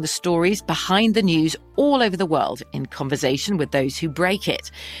covering the stories behind the news all over the world in conversation with those who break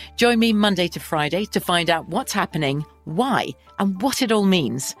it. Join me Monday to Friday to find out what's happening, why, and what it all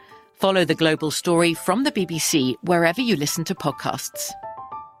means. Follow The Global Story from the BBC wherever you listen to podcasts.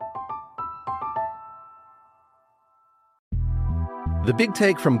 The Big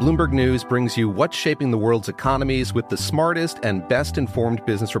Take from Bloomberg News brings you what's shaping the world's economies with the smartest and best-informed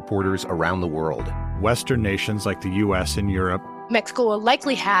business reporters around the world. Western nations like the U.S. and Europe. Mexico will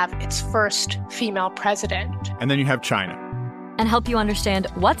likely have its first female president. And then you have China. And help you understand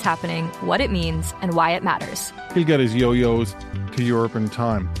what's happening, what it means, and why it matters. He'll get his yo-yos to Europe in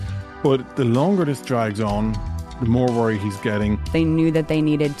time. But the longer this drags on, the more worry he's getting. They knew that they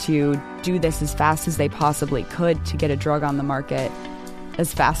needed to do this as fast as they possibly could to get a drug on the market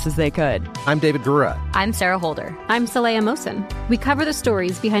as fast as they could. I'm David Gura. I'm Sarah Holder. I'm Saleha Mohsin. We cover the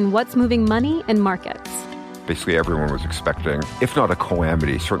stories behind what's moving money and markets. Basically, everyone was expecting, if not a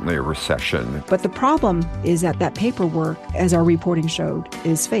calamity, certainly a recession. But the problem is that paperwork, as our reporting showed,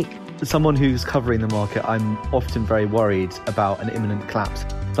 is fake. As someone who's covering the market, I'm often very worried about an imminent collapse.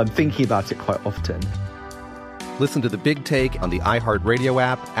 So I'm thinking about it quite often. Listen to The Big Take on the iHeartRadio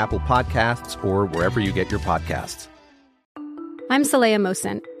app, Apple Podcasts, or wherever you get your podcasts. I'm Saleha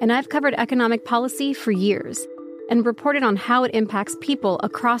Mohsin, and I've covered economic policy for years and reported on how it impacts people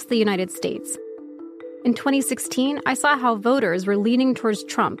across the United States. In 2016, I saw how voters were leaning towards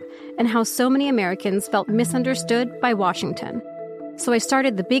Trump and how so many Americans felt misunderstood by Washington. So I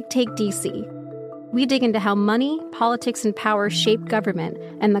started The Big Take DC. We dig into how money, politics, and power shape government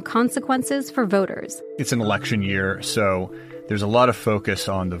and the consequences for voters. It's an election year, so there's a lot of focus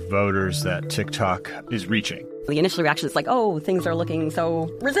on the voters that TikTok is reaching. The initial reaction is like, oh, things are looking so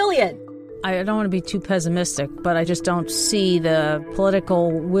resilient. I don't want to be too pessimistic, but I just don't see the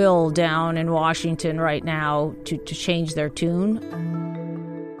political will down in Washington right now to change their tune.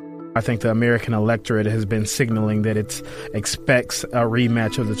 I think the American electorate has been signaling that it expects a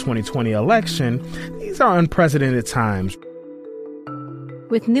rematch of the 2020 election. These are unprecedented times.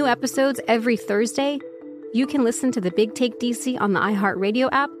 With new episodes every Thursday, you can listen to The Big Take DC on the iHeartRadio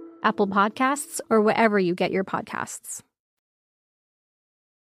app, Apple Podcasts, or wherever you get your podcasts.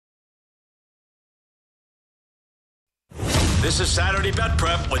 This is Saturday Bet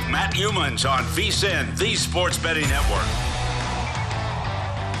Prep with Matt Youmans on VSiN, the Sports Betting Network.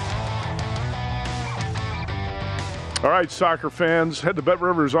 All right, soccer fans, head to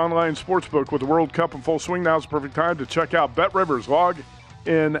BetRivers online sportsbook with the World Cup in full swing. Now's the perfect time to check out BetRivers. Log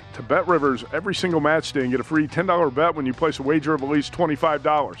in to BetRivers every single match day and get a free $10 bet when you place a wager of at least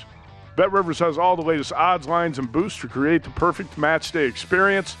 $25. BetRivers has all the latest odds, lines, and boosts to create the perfect match day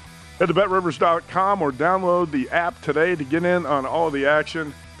experience. Head to BetRivers.com or download the app today to get in on all of the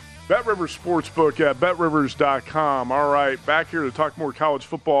action. BetRivers Sportsbook at BetRivers.com. All right, back here to talk more college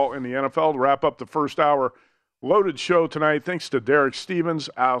football in the NFL to wrap up the first hour. Loaded show tonight. Thanks to Derek Stevens,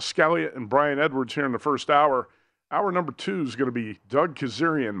 Al Scalia, and Brian Edwards here in the first hour. Hour number 2 is going to be Doug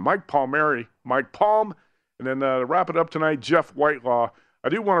Kazarian, Mike Palmieri, Mike Palm, and then to wrap it up tonight, Jeff Whitelaw. I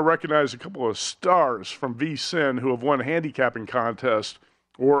do want to recognize a couple of stars from VSiN who have won handicapping contests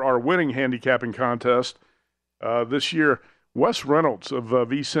or are winning handicapping contest this year. Wes Reynolds of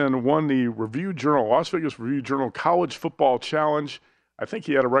VSiN won the Las Vegas Review-Journal College Football Challenge. I think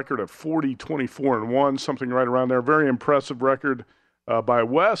he had a record of 40-24-1, something right around there. Very impressive record by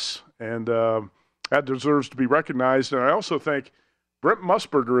Wes, and that deserves to be recognized. And I also think Brent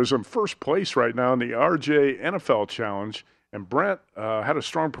Musburger is in first place right now in the RJ NFL Challenge, and Brent had a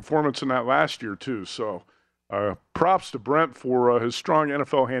strong performance in that last year too. So props to Brent for his strong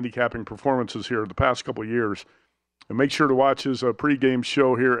NFL handicapping performances here the past couple of years. And make sure to watch his pregame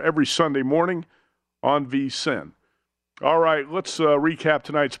show here every Sunday morning on VSiN. All right, let's recap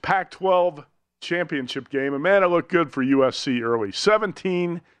tonight's Pac-12 championship game. And, man, it looked good for USC early,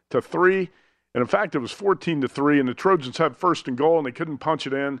 17-3. And, in fact, it was 14-3, and the Trojans had first and goal, and they couldn't punch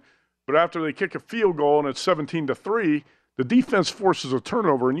it in. But after they kick a field goal and it's 17-3, the defense forces a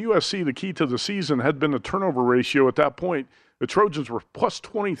turnover. And USC, the key to the season, had been the turnover ratio at that point. The Trojans were plus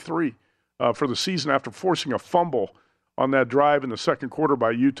 23 for the season after forcing a fumble on that drive in the second quarter by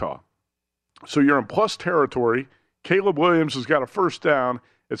Utah. So you're in plus territory. Caleb Williams has got a first down.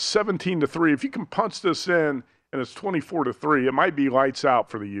 It's 17-3. If you can punch this in and it's 24-3, it might be lights out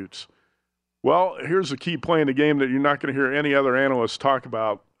for the Utes. Well, here's a key play in the game that you're not going to hear any other analysts talk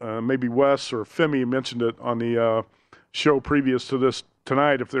about. Maybe Wes or Femi mentioned it on the show previous to this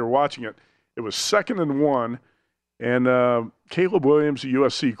tonight if they were watching it. It was 2nd and 1, and Caleb Williams, the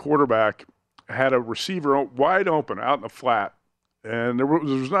USC quarterback, had a receiver wide open out in the flat, and there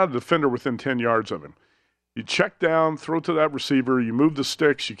was not a defender within 10 yards of him. You check down, throw to that receiver, you move the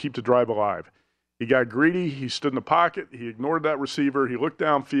sticks, you keep the drive alive. He got greedy. He stood in the pocket. He ignored that receiver. He looked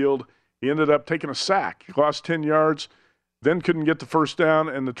downfield. He ended up taking a sack. He lost 10 yards, then couldn't get the first down,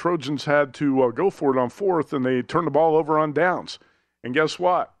 and the Trojans had to go for it on fourth, and they turned the ball over on downs. And guess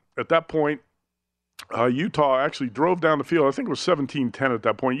what? At that point, Utah actually drove down the field. I think it was 17-10 at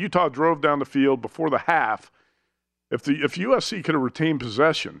that point. Utah drove down the field before the half. If USC could have retained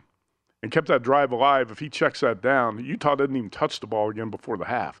possession and kept that drive alive, if he checks that down, Utah didn't even touch the ball again before the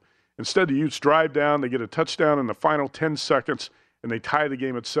half. Instead, the Utes drive down, they get a touchdown in the final 10 seconds, and they tie the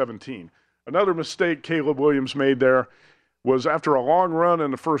game at 17. Another mistake Caleb Williams made there was after a long run in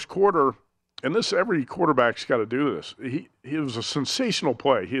the first quarter, and this every quarterback's got to do this. He was a sensational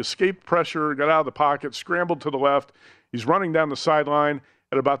play. He escaped pressure, got out of the pocket, scrambled to the left. He's running down the sideline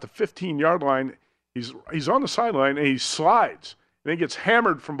at about the 15-yard line. He's on the sideline, and he slides. And he gets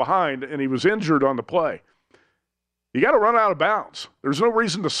hammered from behind, and he was injured on the play. You got to run out of bounds. There's no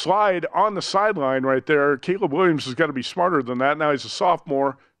reason to slide on the sideline right there. Caleb Williams has got to be smarter than that. Now he's a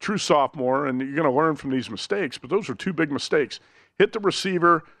sophomore, true sophomore, and you're going to learn from these mistakes. But those are two big mistakes. Hit the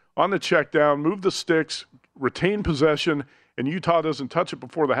receiver on the check down, move the sticks, retain possession, and Utah doesn't touch it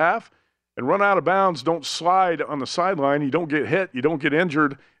before the half. And run out of bounds, don't slide on the sideline. You don't get hit, you don't get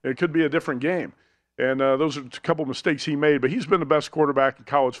injured, and it could be a different game. And those are a couple mistakes he made. But he's been the best quarterback in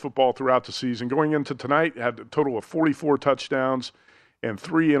college football throughout the season. Going into tonight, had a total of 44 touchdowns and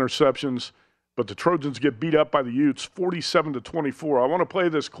 3 interceptions. But the Trojans get beat up by the Utes, 47-24. I want to play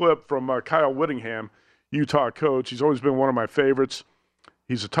this clip from Kyle Whittingham, Utah coach. He's always been one of my favorites.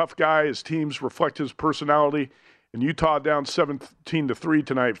 He's a tough guy. His teams reflect his personality. And Utah down 17-3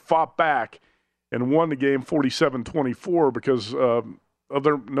 tonight, fought back and won the game 47-24 because of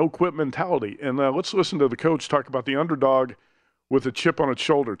their no-quit mentality. And let's listen to the coach talk about the underdog with a chip on its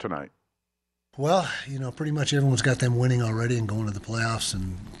shoulder tonight. Well, pretty much everyone's got them winning already and going to the playoffs,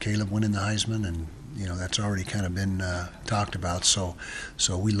 and Caleb winning the Heisman, and that's already kind of been talked about. So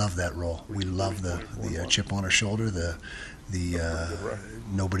we love that role. We love the chip on our shoulder, the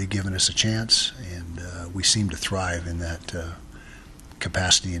nobody giving us a chance, and we seem to thrive in that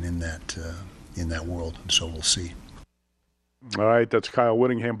capacity and in that world. And so we'll see. All right, that's Kyle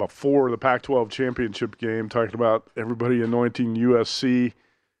Whittingham before the Pac-12 championship game, talking about everybody anointing USC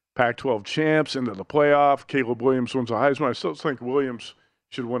Pac-12 champs into the playoff. Caleb Williams wins the Heisman. I still think Williams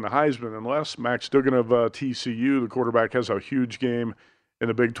should win the Heisman unless Max Duggan of TCU, the quarterback, has a huge game in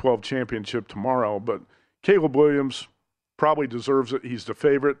the Big 12 championship tomorrow. But Caleb Williams probably deserves it. He's the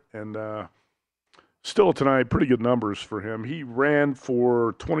favorite, and still tonight, pretty good numbers for him. He ran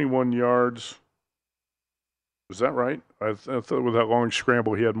for 21 yards. Is that right? I thought with that long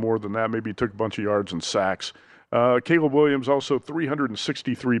scramble he had more than that. Maybe he took a bunch of yards and sacks. Caleb Williams also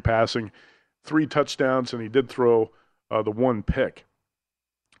 363 passing, 3 touchdowns, and he did throw the 1 pick.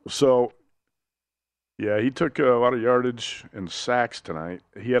 So, yeah, he took a lot of yardage and sacks tonight.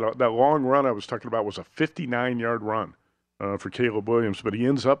 He had that long run I was talking about was a 59-yard run for Caleb Williams, but he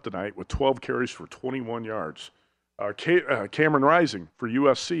ends up tonight with 12 carries for 21 yards. Cameron Rising for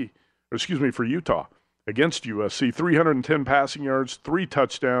for Utah. Against USC, 310 passing yards, 3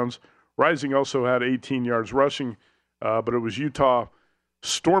 touchdowns. Rising also had 18 yards rushing, but it was Utah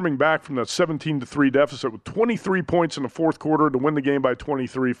storming back from that 17-3 deficit with 23 points in the fourth quarter to win the game by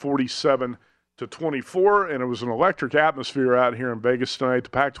 23, 47-24, and it was an electric atmosphere out here in Vegas tonight.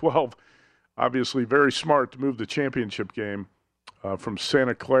 The Pac-12, obviously very smart to move the championship game from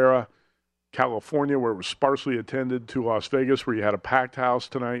Santa Clara, California, where it was sparsely attended, to Las Vegas, where you had a packed house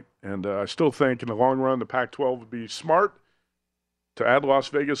tonight. And I still think in the long run the Pac-12 would be smart to add Las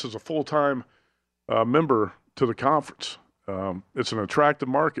Vegas as a full-time member to the conference. It's an attractive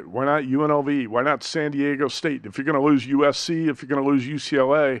market. Why not UNLV? Why not San Diego State? If you're going to lose USC, if you're going to lose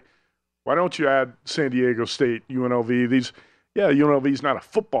UCLA, why don't you add San Diego State, UNLV? UNLV's not a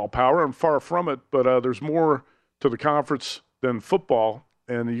football power. I'm far from it, but there's more to the conference than football.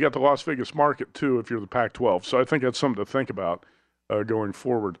 And you got the Las Vegas market, too, if you're the Pac-12. So I think that's something to think about going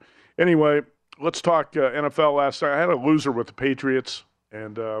forward. Anyway, let's talk NFL last night. I had a loser with the Patriots,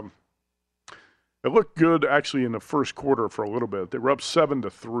 and it looked good, actually, in the first quarter for a little bit. They were up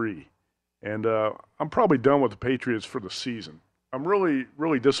 7-3. And I'm probably done with the Patriots for the season. I'm really,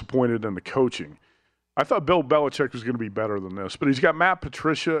 really disappointed in the coaching. I thought Bill Belichick was going to be better than this, but he's got Matt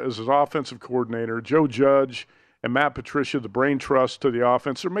Patricia as his offensive coordinator, Joe Judge, and Matt Patricia, the brain trust to the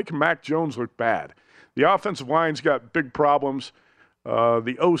offense. They're making Mac Jones look bad. The offensive line's got big problems.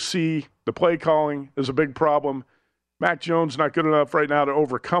 The OC, the play calling, is a big problem. Mac Jones not good enough right now to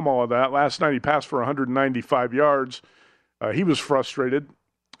overcome all of that. Last night he passed for 195 yards. He was frustrated.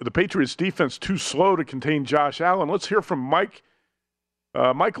 The Patriots' defense too slow to contain Josh Allen. Let's hear from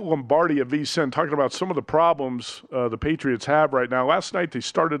Michael Lombardi of VSiN talking about some of the problems the Patriots have right now. Last night they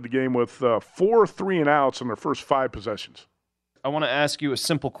started the game with 4 3-and-outs in their first 5 possessions. I want to ask you a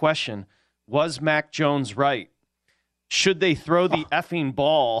simple question. Was Mac Jones right? Should they throw the effing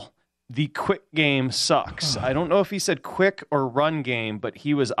ball the quick game sucks. I don't know if he said quick or run game, but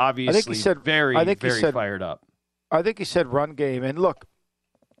he was obviously very fired up. I think he said run game. And look,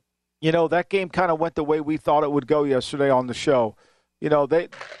 that game kind of went the way we thought it would go yesterday on the show.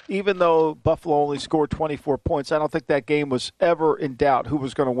 Even though Buffalo only scored 24 points, I don't think that game was ever in doubt who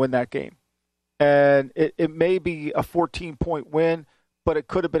was going to win that game. And it may be a 14-point win, but it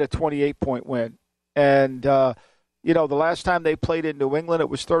could have been a 28-point win. And, the last time they played in New England, it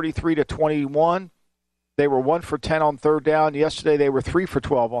was 33-21. They were 1 for 10 on third down. Yesterday, they were 3 for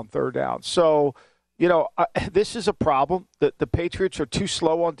 12 on third down. So, this is a problem. The Patriots are too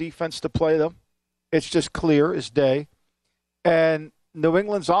slow on defense to play them. It's just clear as day. And New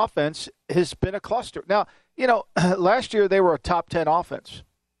England's offense has been a cluster. Now, last year they were a top 10 offense.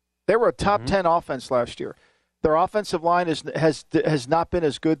 They were a top 10 offense last year. Their offensive line has not been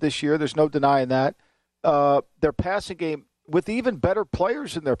as good this year. There's no denying that. Their passing game, with even better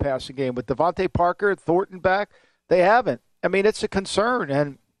players in their passing game, with Devontae Parker, Thornton back, they haven't. I mean, it's a concern.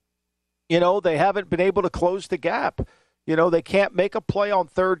 And, they haven't been able to close the gap. They can't make a play on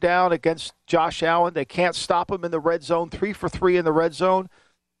third down against Josh Allen. They can't stop him in the red zone, 3 for 3 in the red zone.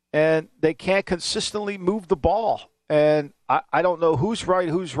 And they can't consistently move the ball. And I don't know who's right,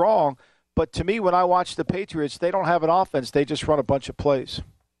 who's wrong. But to me, when I watch the Patriots, they don't have an offense. They just run a bunch of plays.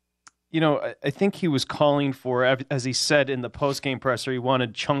 I think he was calling for, as he said in the postgame presser, he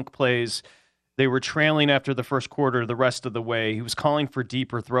wanted chunk plays. They were trailing after the first quarter the rest of the way. He was calling for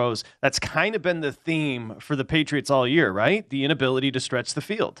deeper throws. That's kind of been the theme for the Patriots all year, right? The inability to stretch the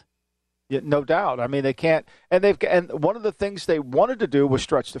field. Yeah, no doubt. I mean, they can't. And one of the things they wanted to do was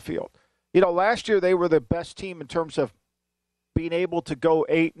stretch the field. Last year they were the best team in terms of being able to go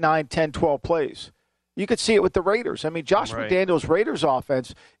 8, 9, 10, 12 plays. You could see it with the Raiders. I mean, Josh McDaniels' Raiders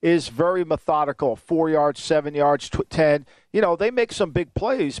offense is very methodical, 4 yards, 7 yards, 10. They make some big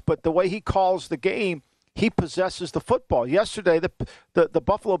plays, but the way he calls the game, he possesses the football. Yesterday, the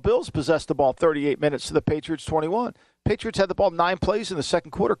Buffalo Bills possessed the ball 38 minutes to the Patriots 21. Patriots had the ball 9 plays in the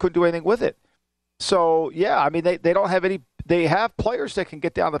second quarter, couldn't do anything with it. So, yeah, I mean, they don't have any – they have players that can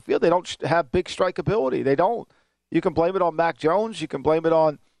get down the field. They don't have big strikeability. They don't. You can blame it on Mac Jones. You can blame it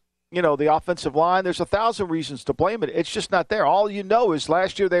on – the offensive line. There's 1,000 reasons to blame it. It's just not there. All you know is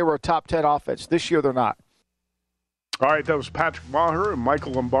last year they were a top 10 offense. This year they're not. All right, that was Patrick Maher and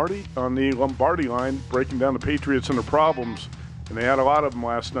Michael Lombardi on the Lombardi line, breaking down the Patriots and their problems. And they had a lot of them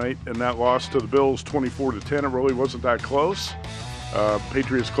last night, and that loss to the Bills 24-10. It really wasn't that close.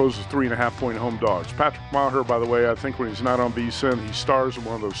 Patriots closed as 3.5-point home dogs. Patrick Maher, by the way, I think when he's not on VSiN, he stars in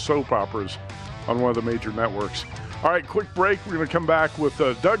one of those soap operas on one of the major networks. All right, quick break. We're going to come back with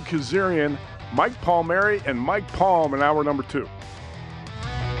Doug Kazarian, Mike Palmieri, and Mike Palm in hour number 2.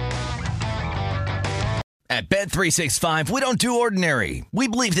 At Bet365, we don't do ordinary. We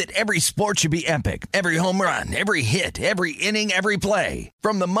believe that every sport should be epic. Every home run, every hit, every inning, every play.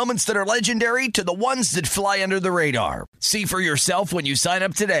 From the moments that are legendary to the ones that fly under the radar. See for yourself when you sign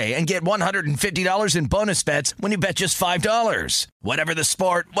up today and get $150 in bonus bets when you bet just $5. Whatever the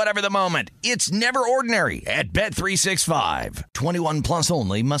sport, whatever the moment, it's never ordinary at Bet365. 21 plus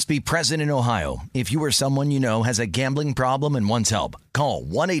only. Must be present in Ohio. If you or someone you know has a gambling problem and wants help, call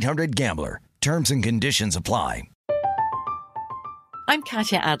 1-800-GAMBLER. Terms and conditions apply. I'm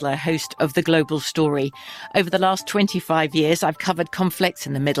Katya Adler, host of The Global Story. Over the last 25 years, I've covered conflicts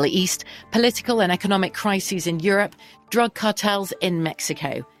in the Middle East, political and economic crises in Europe, drug cartels in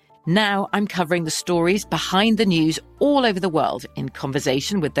Mexico. Now I'm covering the stories behind the news all over the world in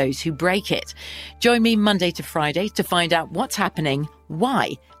conversation with those who break it. Join me Monday to Friday to find out what's happening,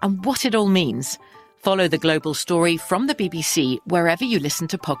 why, and what it all means. Follow The Global Story from the BBC wherever you listen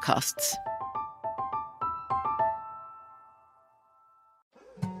to podcasts.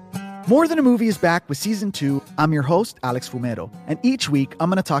 More Than a Movie is back with Season 2. I'm your host, Alex Fumero, and each week I'm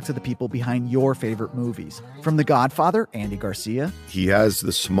going to talk to the people behind your favorite movies. From The Godfather, Andy Garcia. He has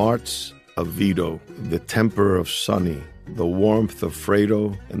the smarts of Vito, the temper of Sonny, the warmth of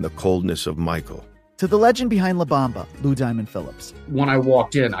Fredo, and the coldness of Michael. To the legend behind La Bamba, Lou Diamond Phillips. When I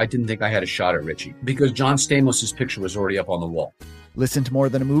walked in, I didn't think I had a shot at Richie because John Stamos' picture was already up on the wall. Listen to More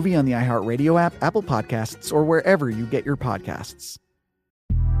Than a Movie on the iHeartRadio app, Apple Podcasts, or wherever you get your podcasts.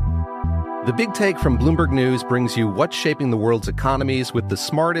 The Big Take from Bloomberg News brings you what's shaping the world's economies with the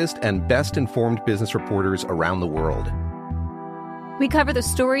smartest and best-informed business reporters around the world. We cover the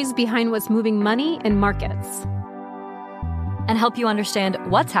stories behind what's moving money and markets. And help you understand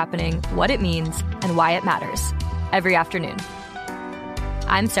what's happening, what it means, and why it matters. Every afternoon.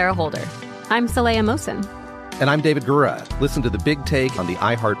 I'm Sarah Holder. I'm Saleha Mohsin. And I'm David Gura. Listen to The Big Take on the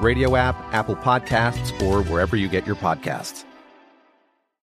iHeartRadio app, Apple Podcasts, or wherever you get your podcasts.